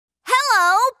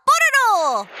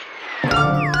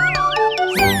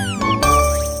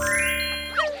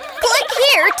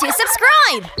to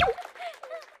subscribe!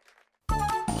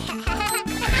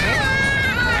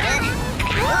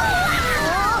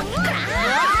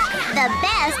 The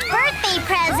best birthday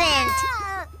present!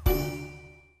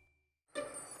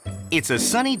 It's a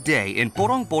sunny day in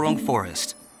Pororo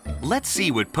Forest. Let's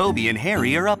see what Poby and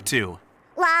Harry are up to.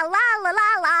 La la la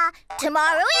la la!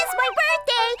 Tomorrow is my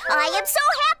birthday! I am so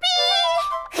happy!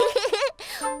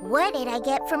 What did I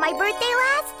get for my birthday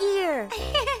last year?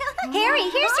 Harry,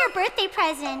 here's your birthday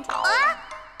present.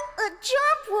 A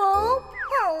jump rope?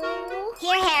 Oh.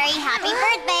 Here, Harry, happy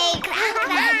birthday!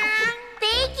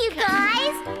 Thank you,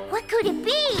 guys! What could it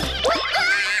be?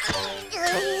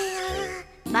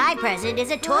 My present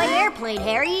is a toy airplane,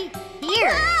 Harry.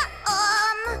 Here.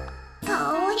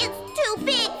 Oh, it's too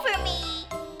big for me.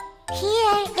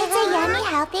 Here, it's a yummy,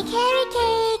 healthy carrot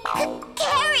cake.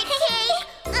 Carrot cake?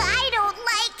 I don't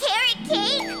like carrot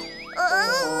cake.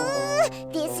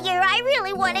 This year I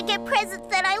really want to get presents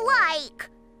that I like.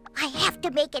 I have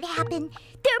to make it happen.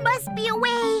 There must be a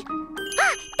way.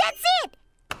 Ah, that's it!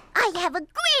 I have a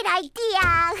great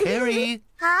idea. Harry!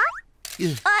 Huh?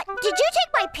 Did you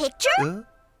take my picture?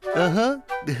 Uh-huh.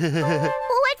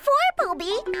 What for,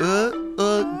 Poby?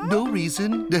 No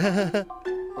reason.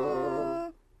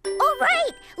 All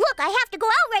right. Look, I have to go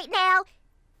out right now.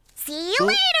 See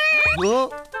you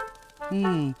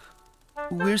later.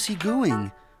 Where's he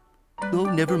going? Oh,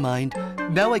 never mind.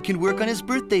 Now I can work on his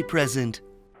birthday present.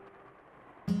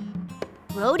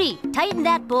 Rhodey, tighten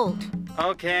that bolt.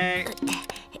 Okay.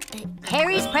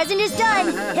 Harry's present is done.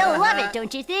 He'll love it,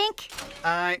 don't you think?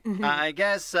 I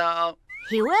guess so.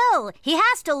 He will. He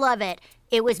has to love it.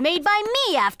 It was made by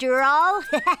me, after all.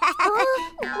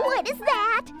 What is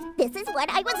that? This is what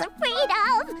I was afraid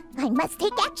of. I must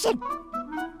take action.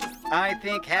 I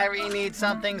think Harry needs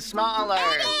something smaller.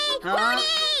 Rhodey!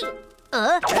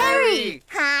 Harry!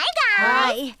 Hi, guys.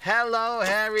 Hi. Hello,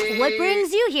 Harry. What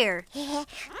brings you here?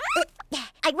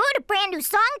 I wrote a brand new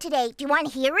song today. Do you want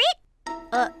to hear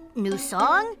it? New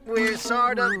song? We're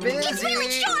sort of busy. It's really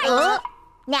short.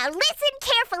 Now listen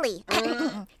carefully.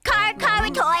 Car, a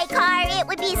toy car, it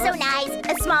would be so nice.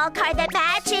 A small car that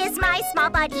matches my small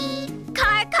body.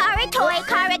 Car, a toy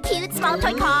car, a cute small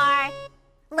toy car.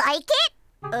 Like it?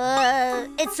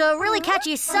 It's a really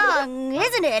catchy song,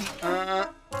 isn't it?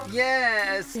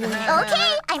 Yes.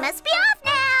 Okay, I must be off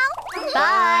now.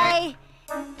 Bye.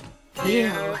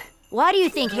 Phew. Why do you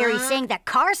think Harry sang that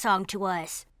car song to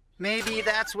us? Maybe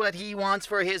that's what he wants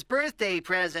for his birthday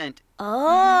present.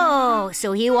 Oh,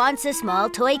 so he wants a small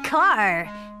toy car.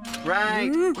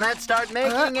 Right. Let's start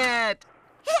making it.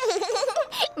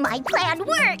 My plan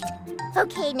worked.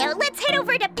 Okay, now let's head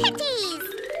over to Petty's.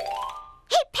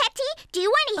 Hey, Petty, do you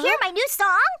want to hear my new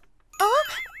song? Oh,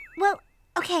 well,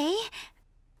 okay.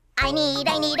 I need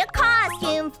a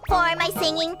costume for my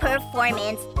singing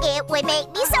performance. It would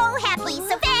make me so happy,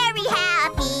 so very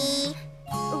happy.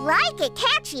 Like it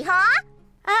catchy, huh?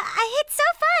 It's so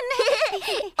fun.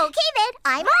 Okay then,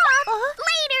 I'm off.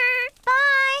 Later.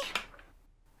 Bye.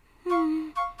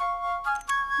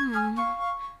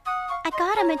 I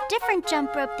got him a different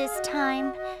jump rope this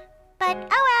time. But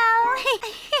oh well.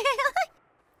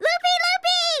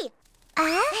 Loopy!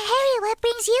 Harry, what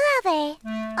brings you over?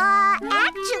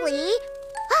 Actually,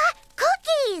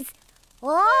 cookies.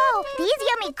 Oh, these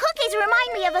yummy cookies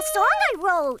remind me of a song I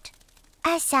wrote.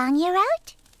 A song you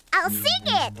wrote? I'll sing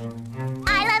it.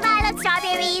 I love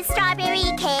strawberries,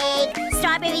 strawberry cake.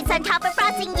 Strawberries on top of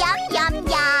frosting, yum, yum,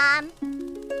 yum.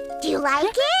 Do you like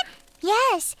it?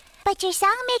 Yes, but your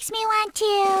song makes me want to...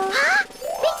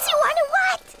 Makes you want to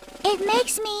what? It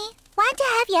makes me want to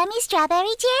have yummy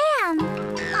strawberry jam.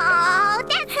 Oh,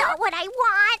 that's not what I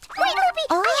want. Wait, Loopy,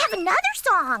 I have another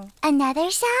song. Another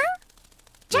song?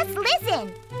 Just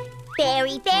listen.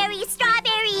 Berry, berry,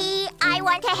 strawberry. I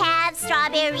want to have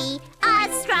strawberry. A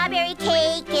strawberry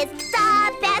cake is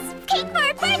the best cake for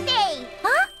a birthday.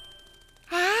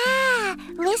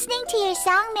 Listening to your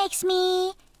song makes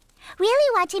me really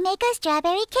want to make a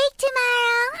strawberry cake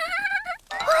tomorrow.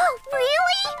 Oh,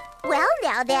 really? Well,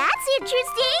 now that's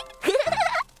interesting.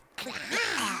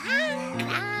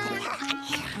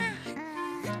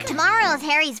 Tomorrow's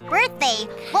Harry's birthday.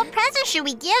 What present should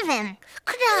we give him?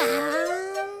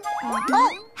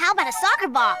 Oh, how about a soccer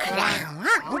ball?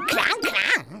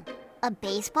 A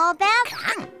baseball bat?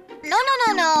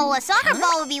 No. A soccer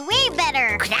ball would be way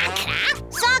better.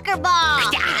 Soccer ball!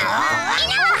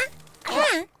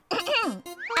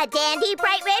 A dandy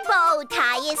bright red bow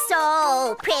tie is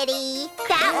so pretty.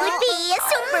 That would be a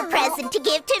super present to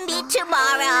give to me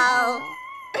tomorrow.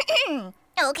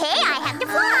 Okay, I have to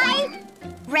fly.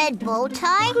 Red bow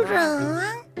tie?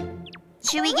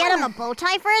 Should we get him a bow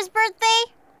tie for his birthday?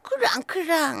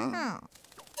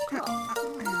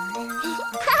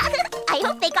 I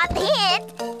hope they got the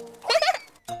hint.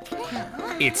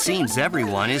 It seems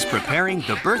everyone is preparing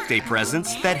the birthday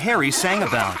presents that Harry sang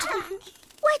about.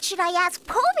 What should I ask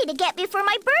Poby to get me for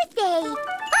my birthday?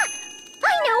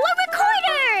 I know, a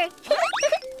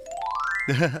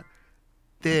recorder!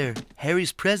 There,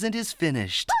 Harry's present is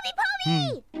finished.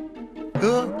 Poby!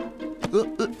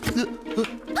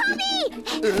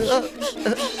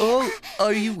 Oh,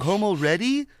 are you home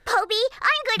already? Poby,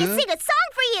 I'm going to sing a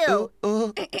song for you.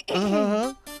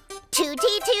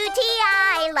 Tootie, tootie,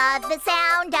 I love the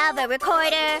sound of a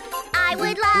recorder. I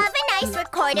would love a nice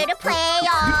recorder to play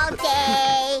all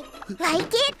day.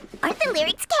 Like it? Aren't the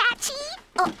lyrics catchy?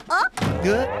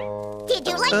 Did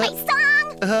you like my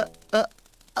song?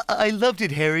 I loved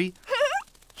it, Harry.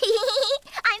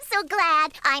 I'm so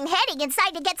glad. I'm heading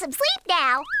inside to get some sleep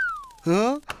now.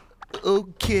 Huh?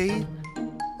 Okay.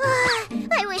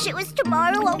 I wish it was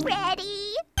tomorrow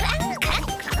already.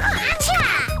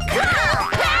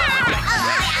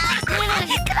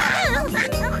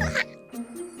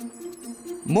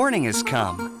 Morning has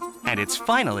come, and it's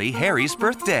finally Harry's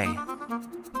birthday.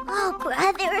 Oh,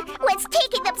 brother, what's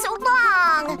taking them so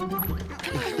long?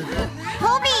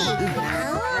 Poby!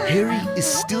 Harry is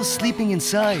still sleeping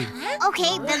inside.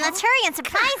 Okay, then let's hurry and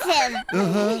surprise him.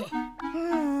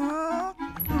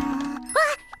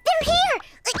 They're here!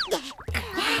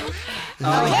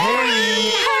 Oh,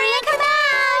 Harry! Hurry and come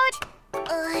out!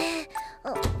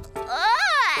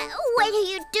 What are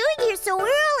you doing here so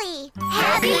early?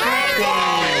 Happy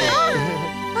birthday!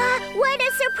 What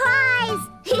a surprise!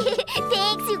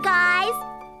 Thanks, you guys.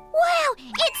 Wow,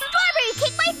 it's strawberry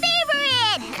cake, my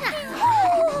favorite!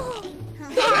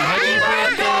 Happy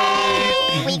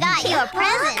birthday! We got you a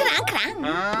present.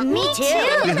 Me too!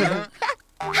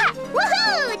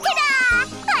 Woohoo! Ta-da!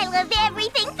 I love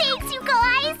everything. Thanks, you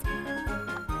guys.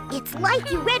 It's like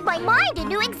you read my mind and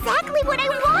knew exactly what I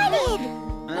wanted.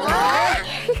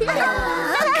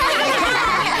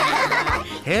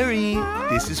 Harry,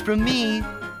 this is from me.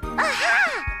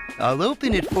 I'll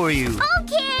open it for you.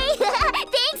 Okay.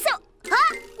 Thanks.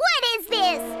 What is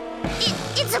this?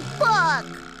 It's a book.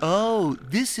 Oh,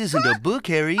 this isn't a book,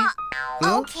 Harry.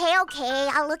 Okay.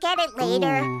 I'll look at it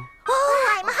later.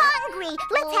 Oh, I'm hungry.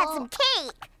 Let's have some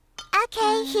cake.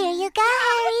 Okay, here you go,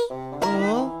 Harry.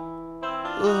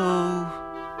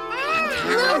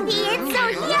 Loopy, it's so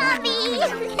yummy.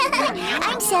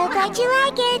 I'm so glad you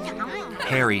like it.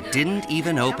 Harry didn't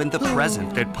even open the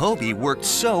present that Poby worked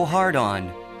so hard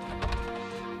on.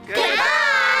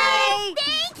 Goodbye!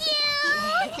 Thank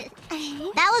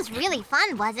you! That was really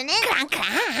fun, wasn't it?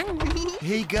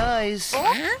 Hey, guys.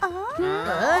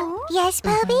 Yes,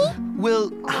 Poby?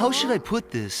 Well, how should I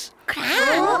put this?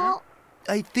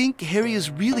 I think Harry is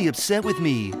really upset with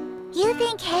me. You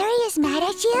think Harry is mad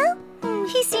at you?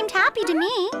 He seemed happy to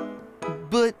me.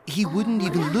 But he wouldn't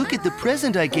even look at the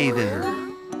present I gave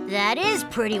him. That is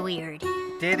pretty weird.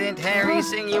 Didn't Harry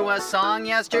sing you a song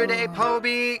yesterday,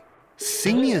 Poby?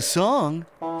 Sing me a song?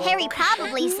 Harry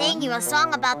probably sang you a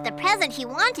song about the present he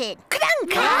wanted.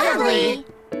 Probably.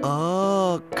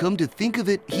 Oh, come to think of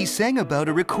it, he sang about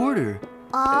a recorder.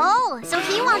 Oh, so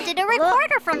he wanted a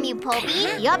recorder from you,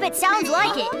 Poby. Yup, it sounds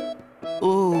like it.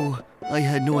 Oh, I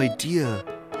had no idea.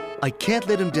 I can't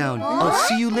let him down. I'll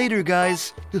see you later,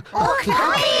 guys. I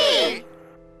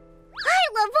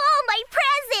love all my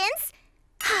presents!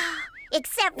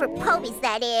 Except for Poby's,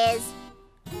 that is.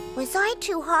 Was I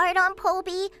too hard on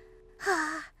Poby?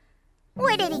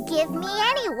 What did he give me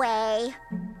anyway?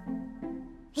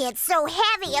 It's so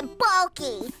heavy and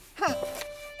bulky.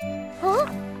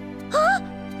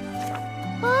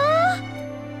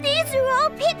 These are all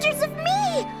pictures of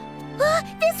me!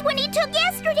 This one he took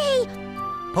yesterday!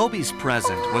 Poby's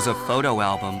present was a photo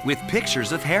album with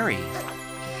pictures of Harry.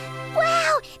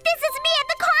 Wow! This is me at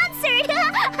the concert!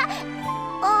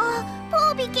 Oh,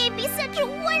 Poby gave me such a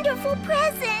wonderful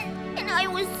present, and I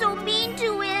was so mean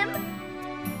to him.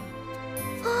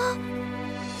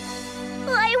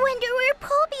 I wonder where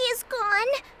Poby is gone.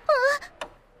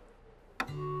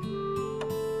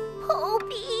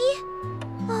 Poby?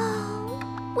 Oh,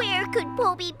 where could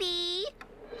Poby be?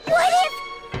 What if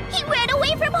he ran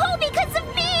away from home because of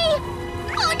me?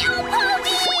 Oh no,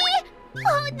 Poby!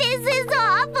 Oh, this is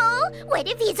awful. What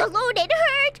if he's alone and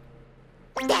hurt?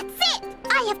 That's it!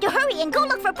 I have to hurry and go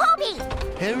look for Poby.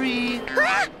 Harry!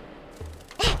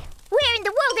 Where in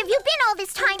the world have you been all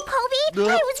this time, Poby?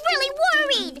 I was really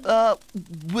worried.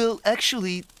 Well,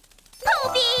 actually...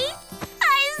 Poby!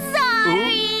 I'm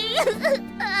sorry.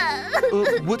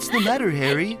 What's the matter,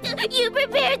 Harry? You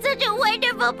prepared such a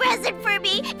wonderful present for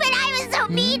me, but I was so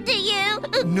mean to you.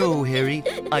 No, Harry.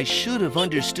 I should have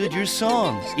understood your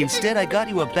song. Instead, I got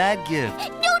you a bad gift.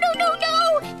 No.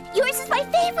 Yours is my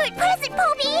favorite present,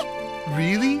 Poby.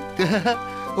 Really?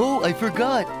 Oh, I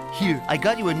forgot. Here, I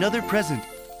got you another present.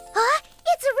 Huh?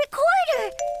 It's a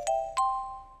recorder.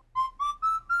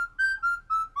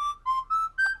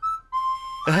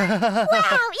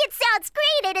 Wow, it sounds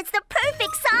great and it's the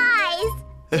perfect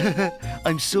size.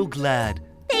 I'm so glad.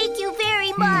 Thank you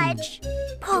very much.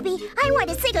 Poby, I want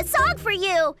to sing a song for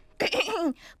you.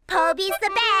 Poby's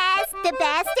the best. The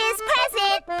best is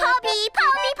present. Poby.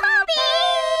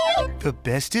 The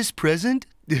bestest present?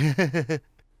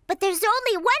 But there's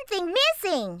only one thing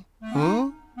missing.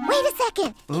 Huh? Wait a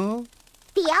second. Huh?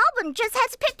 The album just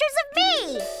has pictures of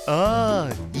me.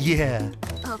 Ah, yeah.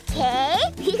 Okay.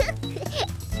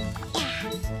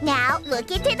 Now look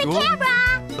into the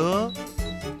camera.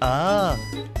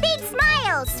 Big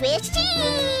smile. Swiss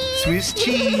cheese. Swiss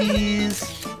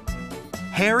cheese.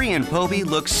 Harry and Poby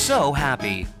look so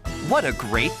happy. What a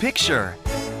great picture.